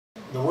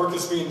And the work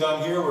that's being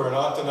done here, we were in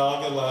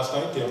Okanagan last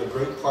night. They have a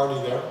great party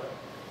there.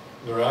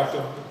 They're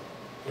active,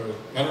 they're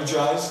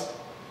energized,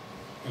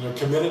 and they're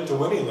committed to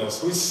winning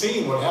this. We've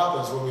seen what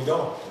happens when we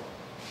don't.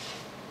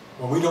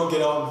 When we don't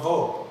get out and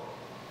vote.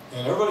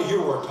 And everybody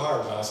here worked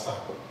hard last time.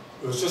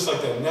 It was just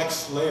like that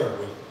next layer.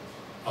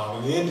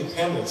 In the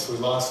independents, we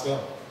lost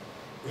them.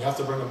 We have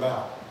to bring them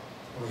back.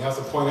 And we have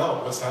to point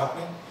out what's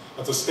happening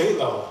at the state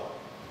level.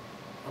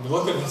 I mean,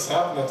 look at what's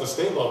happening at the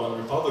state level,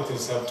 and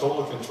Republicans have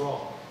total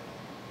control.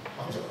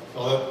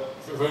 I'll let,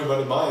 if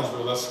anybody minds,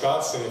 we'll let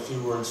Scott say a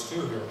few words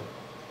too here.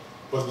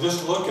 But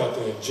just look at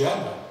the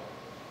agenda.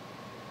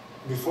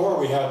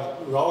 Before it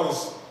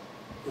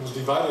was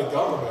divided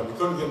government. We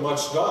couldn't get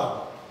much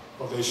done.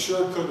 Well, they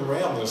sure couldn't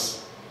ram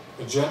this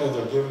agenda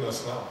they're giving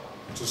us now,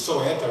 which is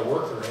so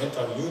anti-worker,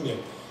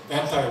 anti-union,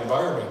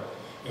 anti-environment,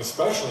 and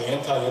especially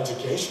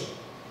anti-education.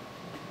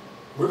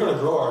 We're going to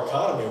grow our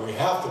economy. We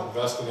have to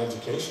invest in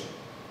education.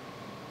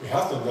 We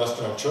have to invest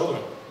in our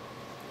children.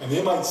 And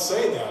they might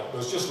say that, but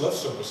it's just lip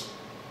service.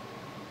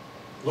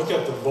 Look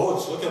at the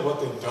votes. Look at what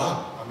they've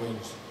done. I mean,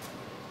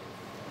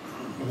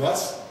 and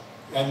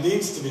that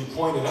needs to be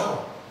pointed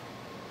out.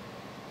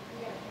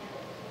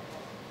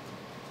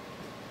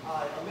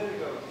 A minute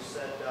ago, you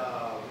said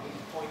we need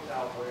to point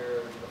out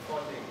where the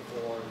funding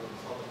for the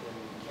Republican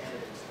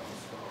candidates comes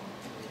from,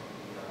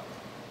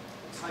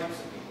 the types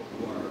of people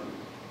who are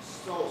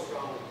so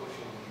strongly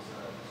pushing these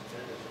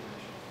agendas you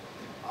mentioned.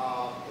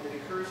 And it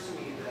occurs to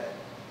me that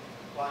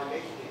by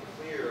making it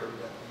clear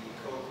that the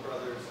Koch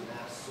brothers and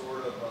that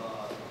sort of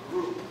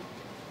group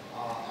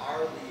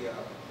are the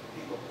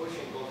people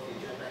pushing both the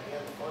agenda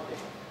and the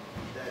funding,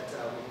 that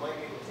we might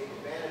be able to take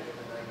advantage of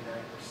the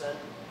 99%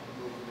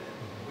 movement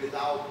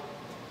without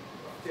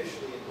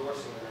officially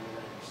endorsing the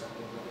 99%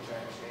 movement, which I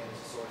understand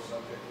is a sore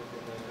subject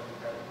within the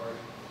Democratic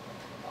Party.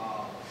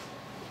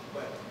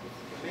 But if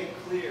you can make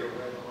clear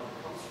where the money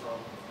comes from,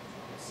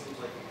 it seems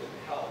like it could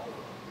help.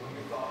 What are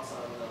your thoughts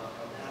on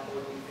that? Or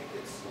do you think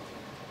it's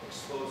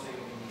exposing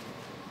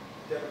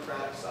the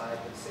Democratic side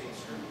to the same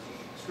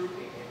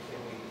scrutiny, and can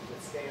we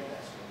withstand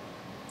that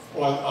scrutiny?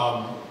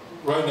 Well,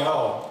 right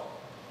now,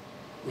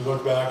 we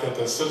look back at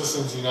the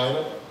Citizens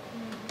United,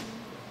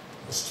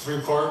 the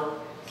Supreme Court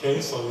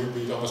case, so it would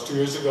be almost 2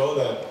 years ago,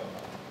 that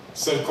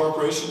said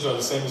corporations are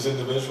the same as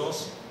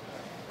individuals.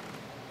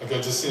 Like I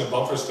just seen a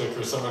bumper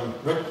sticker, someone,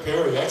 Rick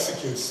Perry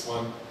executes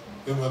one,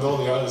 even though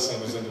they are the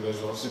same as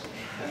individuals.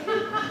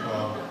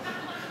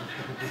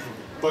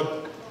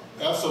 But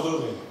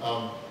absolutely,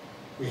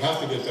 we have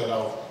to get that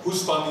out.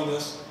 Who's funding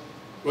this?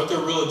 What their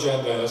real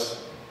agenda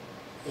is,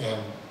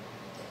 and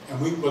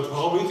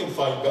how we can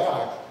fight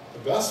back, the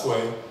best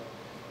way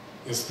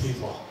is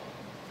people.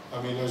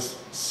 I mean, there's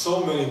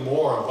so many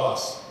more of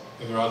us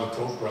than there are the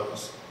Koch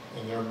brothers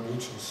and their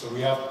mutuals. So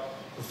we have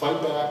to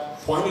fight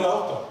back, point it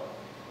out though.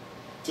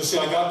 Just say,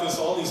 I got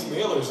all these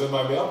mailers in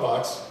my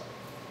mailbox.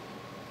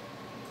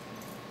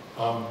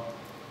 But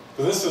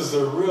this is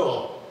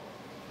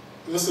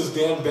this is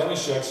Dan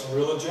Benishek's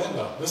real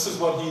agenda. This is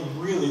what he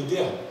really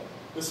did.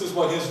 This is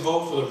what his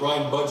vote for the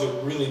Bryan budget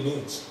really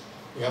means.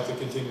 We have to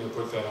continue to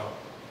put that out.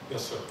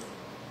 Yes, sir.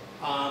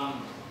 A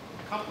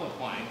couple of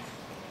points.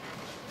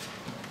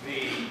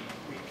 We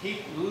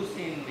keep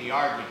losing the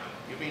argument,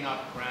 giving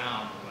up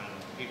ground when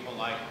people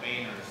like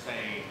Boehner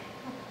say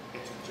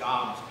it's a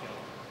jobs killer,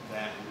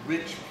 that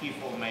rich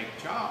people make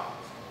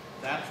jobs.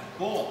 That's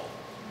bull,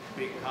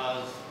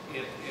 because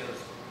it is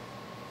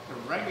the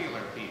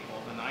regular people,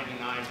 the 99%,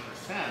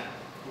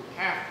 who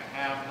have to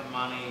have the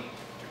money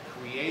to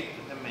create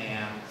the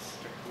demands,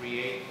 to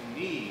create the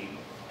need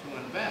to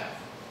invest.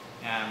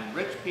 And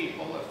rich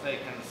people, if they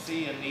can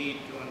see a need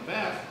to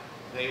invest,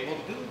 they will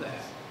do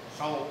that.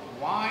 So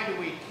why do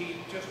we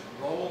keep just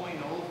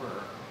rolling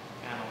over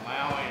and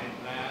allowing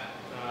that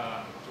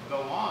to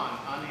go on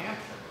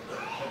unanswered?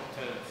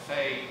 To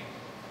say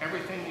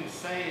everything you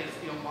say is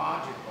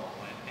illogical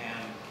and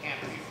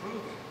can't be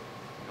proven.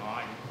 You know,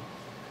 I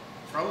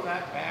throw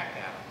that back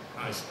at them,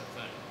 kind of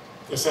thing.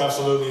 Yes,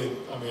 absolutely.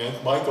 I mean,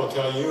 Mike will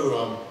tell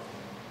you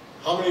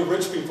how many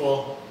rich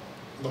people,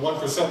 the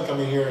 1%, come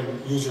in here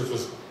and use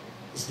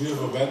this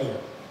beautiful venue.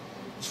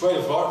 It's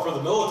right for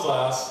the middle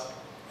class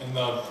and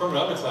the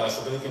permanent underclass,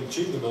 if they can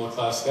achieve the middle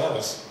class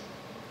status.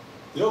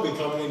 They'll be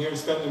coming in here and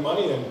spending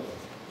money, and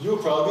you'll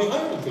probably be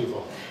hiring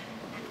people.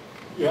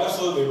 You're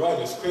absolutely right.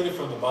 It's created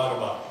from the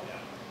bottom up. Yeah.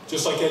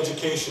 Just like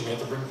education, we have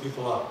to bring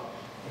people up.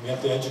 And we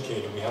have to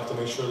educate them. We have to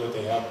make sure that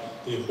they have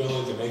the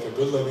ability to make a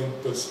good living,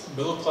 good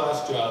middle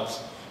class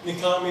jobs. And the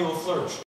economy will flourish.